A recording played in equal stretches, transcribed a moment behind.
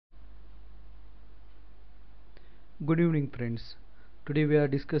Good evening friends. Today we are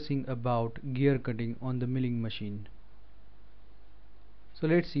discussing about gear cutting on the milling machine. So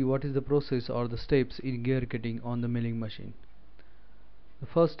let's see what is the process or the steps in gear cutting on the milling machine. The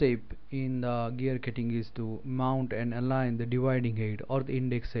first step in the gear cutting is to mount and align the dividing head or the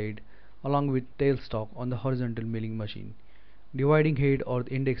index head along with tailstock on the horizontal milling machine. Dividing head or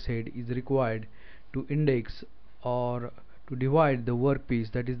the index head is required to index or to divide the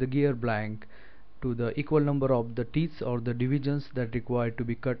workpiece, that is the gear blank, to the equal number of the teeth or the divisions that required to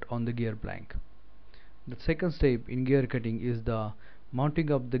be cut on the gear blank. The second step in gear cutting is the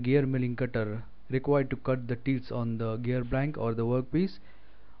mounting of the gear milling cutter required to cut the teeth on the gear blank or the workpiece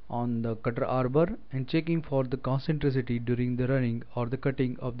on the cutter arbor, and checking for the concentricity during the running or the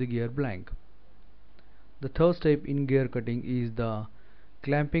cutting of the gear blank. The third step in gear cutting is the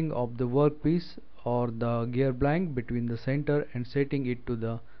clamping of the workpiece or the gear blank between the center and setting it to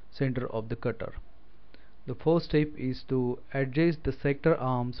the center of the cutter. The fourth step is to adjust the sector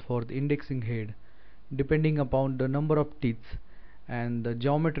arms for the indexing head. Depending upon the number of teeth and the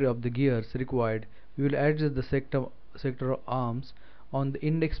geometry of the gears required, we will adjust the sector arms on the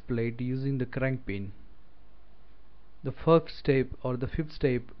index plate using the crank pin. The first step or the fifth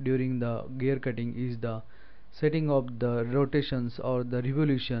step during the gear cutting is the setting of the rotations or the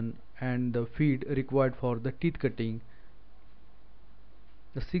revolution and the feed required for the teeth cutting.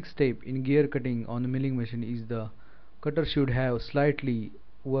 The sixth step in gear cutting on the milling machine is the cutter should have slightly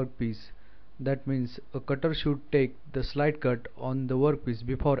workpiece. That means a cutter should take the slight cut on the workpiece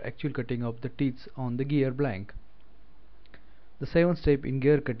before actual cutting of the teeth on the gear blank. The seventh step in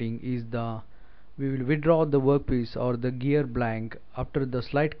gear cutting is we will withdraw the workpiece or the gear blank after the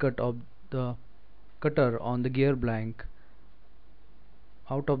slight cut of the cutter on the gear blank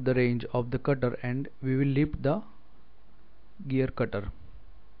out of the range of the cutter, and we will lift the gear cutter.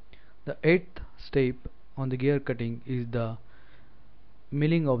 The eighth step on the gear cutting is the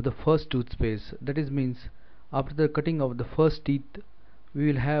milling of the first tooth space. That is means after the cutting of the first teeth, we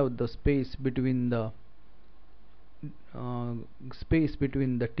will have the space between the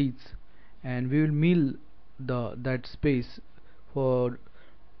teeth, and we will mill that space for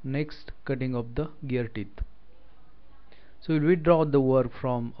next cutting of the gear teeth. So we will withdraw the work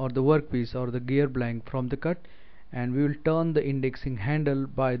from or the workpiece or the gear blank from the cut, and we will turn the indexing handle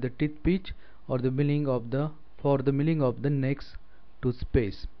by the teeth pitch or the milling of the next tooth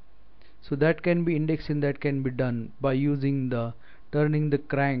space. So that can be indexing that can be done by using the turning the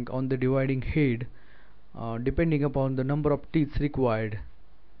crank on the dividing head depending upon the number of teeth required,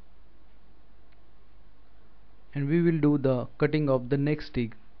 and we will do the cutting of the next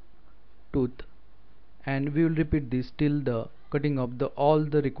tooth, and we will repeat this till the cutting of all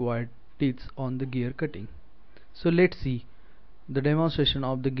the required teeth on the gear cutting. So let's see the demonstration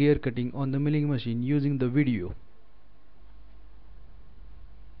of the gear cutting on the milling machine using the video.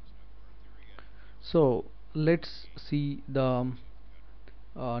 So let's see the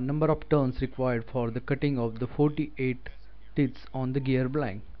number of turns required for the cutting of the 48 teeth on the gear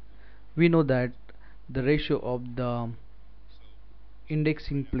blank. We know that the ratio of the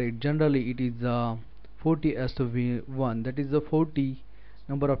indexing plate, generally it is 40:1, that is the 40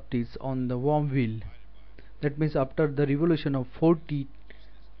 number of teeth on the worm wheel. That means after the revolution of 40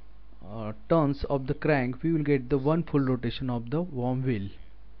 turns of the crank, we will get the one full rotation of the worm wheel.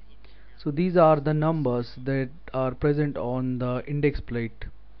 So these are the numbers that are present on the index plate: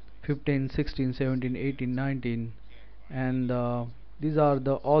 15, 16, 17, 18, 19, and these are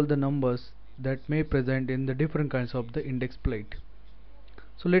all the numbers that may present in the different kinds of the index plate.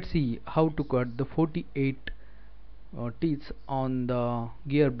 So let's see how to cut the 48 teeth on the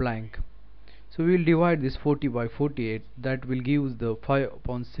gear blank. So we will divide this 40 by 48. That will give the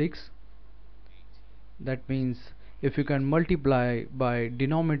 5/6. That means if you can multiply by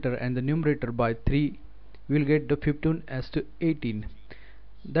denominator and the numerator by 3, we will get the 15:18.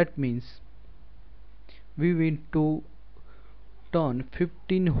 That means we will to turn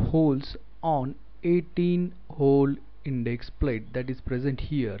 15 holes on 18 hole index plate that is present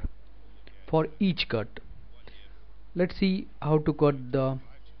here for each cut. Let's see how to cut the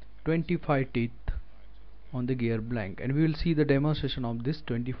 25 teeth on the gear blank, and we will see the demonstration of this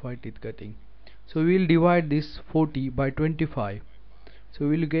 25 teeth cutting. So we will divide this 40 by 25. So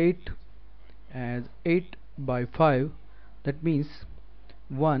we will get as 8 by 5. That means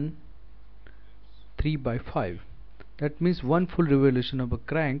 3 by 5. That means one full revolution of a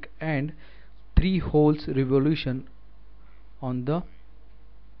crank and 3 holes revolution on the,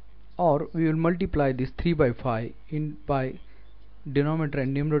 or we will multiply this 3 by 5 by denominator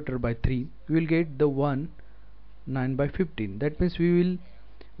and numerator by 3. We will get the 9 by 15. That means we will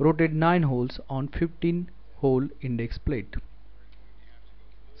rotate 9 holes on 15 hole index plate.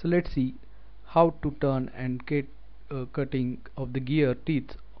 So let's see how to turn and get cutting of the gear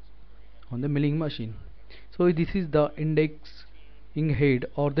teeth on the milling machine. So this is the indexing head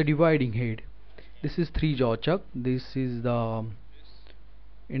or the dividing head. This is 3 jaw chuck. This is the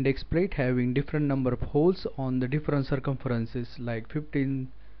index plate having different number of holes on the different circumferences like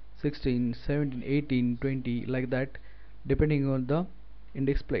 15, 16, 17, 18, 20, like that, depending on the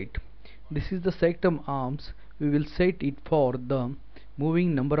index plate. This is the sectum arms. We will set it for the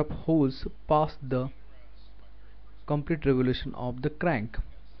moving number of holes past the complete revolution of the crank.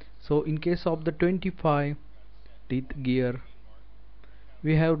 So in case of the 25 teeth gear,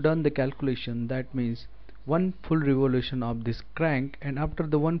 we have done the calculation. That means one full revolution of this crank, and after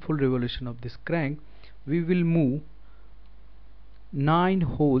the one full revolution of this crank, we will move 9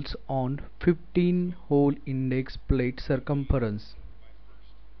 holes on 15 hole index plate circumference.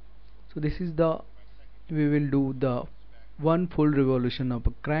 So this is the, we will do the one full revolution of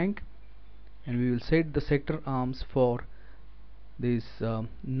a crank, and we will set the sector arms for this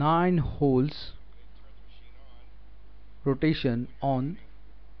 9 holes rotation on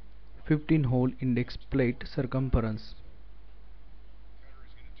 15 hole index plate circumference.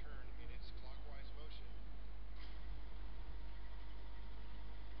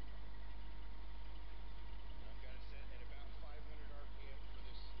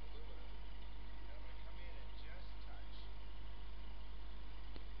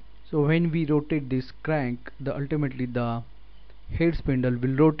 So when we rotate this crank, ultimately the head spindle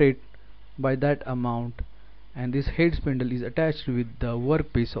will rotate by that amount, and this head spindle is attached with the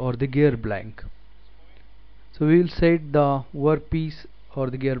workpiece or the gear blank. So we will set the workpiece or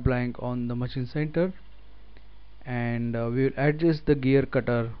the gear blank on the machine center, and we will adjust the gear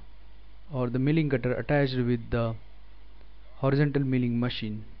cutter or the milling cutter attached with the horizontal milling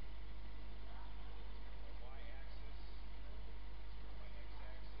machine.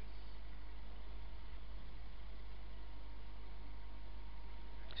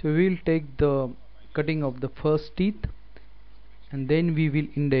 So we will take the cutting of the first teeth, and then we will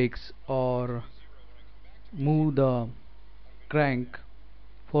index or move the crank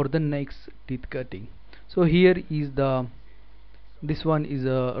for the next teeth cutting. So here is the, this one is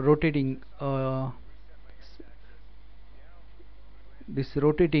a rotating, this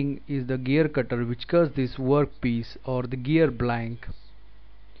rotating is the gear cutter which cuts this workpiece or the gear blank.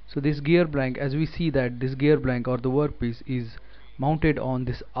 So this gear blank, as we see that this gear blank or the workpiece is mounted on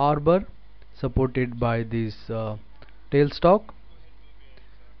this arbor supported by this tailstock.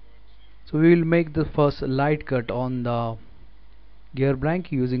 So we will make the first light cut on the gear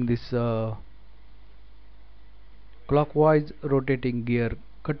blank using this clockwise rotating gear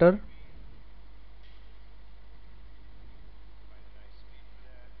cutter.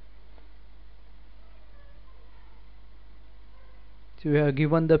 So we have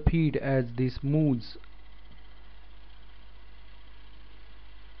given the feed as this moves.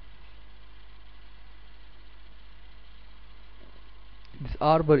 This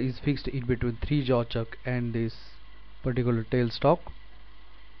arbor is fixed in between 3 jaw chuck and this particular tailstock.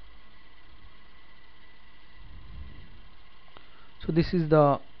 So this is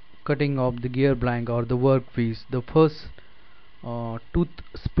the cutting of the gear blank or the workpiece, the first tooth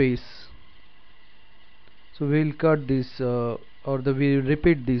space. So we will cut this we will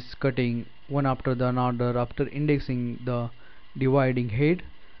repeat this cutting one after the another after indexing the dividing head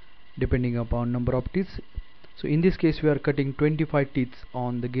depending upon number of teeth. So in this case we are cutting 25 teeth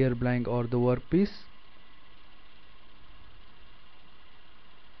on the gear blank or the workpiece.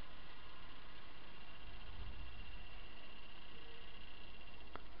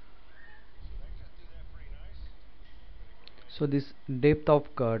 So this depth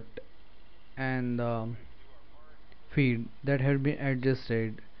of cut and feed that has been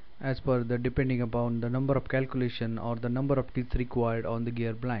adjusted as per the depending upon the number of calculation or the number of teeth required on the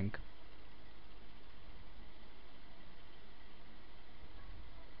gear blank.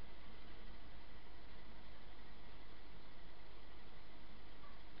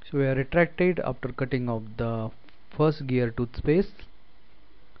 So we are retracted after cutting of the first gear tooth space.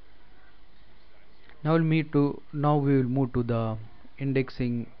 Now we will move to the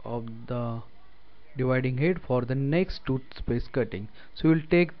indexing of the dividing head for the next tooth space cutting. So we will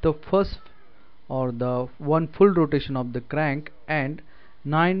take the first or the one full rotation of the crank and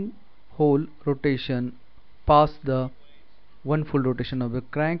 9 hole rotation past the one full rotation of the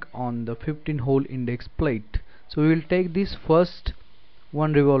crank on the 15 hole index plate. So we will take this first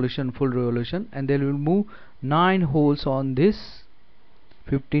one revolution, full revolution, and then we will move 9 holes on this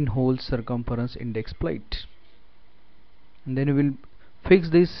 15 hole circumference index plate, and then we will fix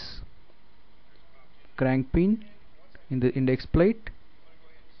this crank pin in the index plate,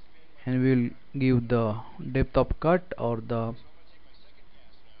 and we will give the depth of cut or the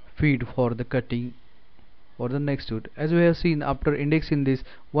feed for the cutting for the next tooth. As we have seen, after indexing this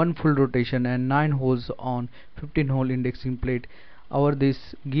one full rotation and 9 holes on 15 hole indexing plate, our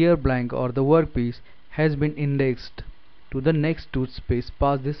this gear blank or the workpiece has been indexed to the next tooth space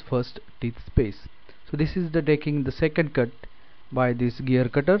past this first teeth space. So this is the taking the second cut by this gear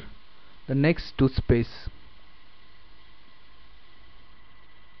cutter, the next tooth space.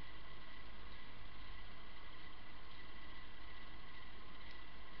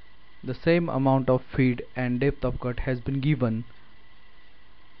 The same amount of feed and depth of cut has been given.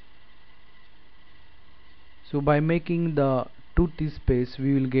 So by making the two teeth space,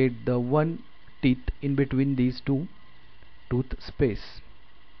 we will get the one teeth in between these two tooth space.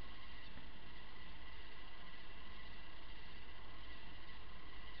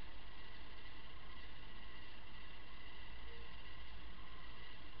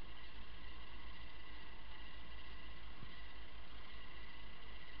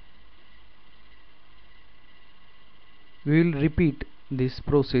 We will repeat this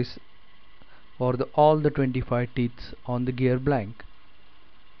process for all the 25 teeth on the gear blank.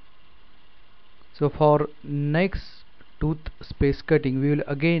 So for next tooth space cutting, we will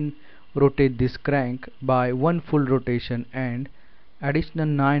again rotate this crank by one full rotation and additional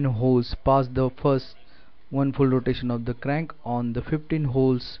 9 holes past the first one full rotation of the crank on the 15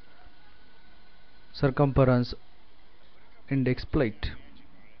 holes circumference index plate.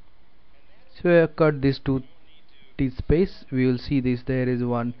 So we have cut this two teeth space. We will see this, there is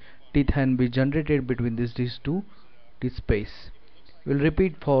one teeth can be generated between these two teeth space. We'll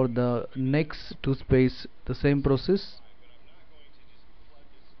repeat for the next two space the same process.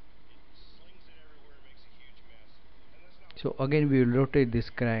 So again we will rotate this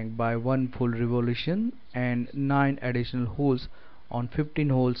crank by one full revolution and 9 additional holes on 15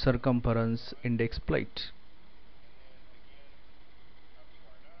 hole circumference index plate.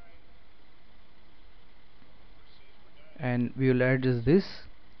 And we will adjust this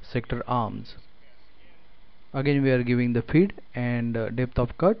sector arms. Again we are giving the feed and depth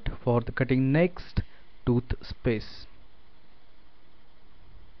of cut for the cutting next tooth space.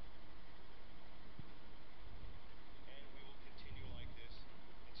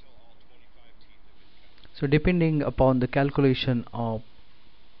 So depending upon the calculation of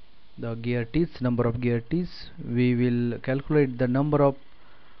the gear teeth, number of gear teeth, we will calculate the number of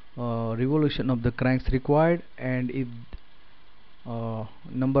revolution of the cranks required, and if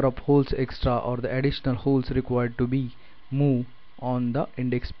number of holes extra or the additional holes required to be moved on the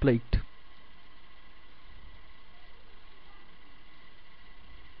index plate.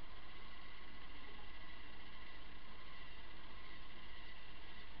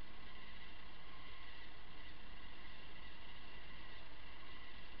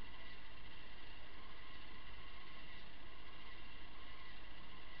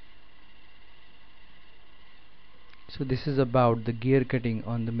 So this is about the gear cutting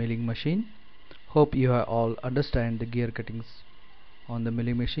on the milling machine. Hope you have all understand the gear cuttings on the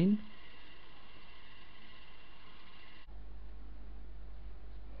milling machine.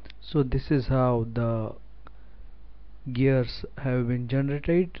 So this is how the gears have been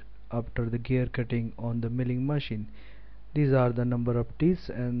generated after the gear cutting on the milling machine. These are the number of teeth,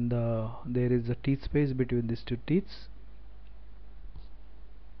 and there is a teeth space between these two teeth.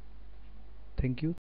 Thank you.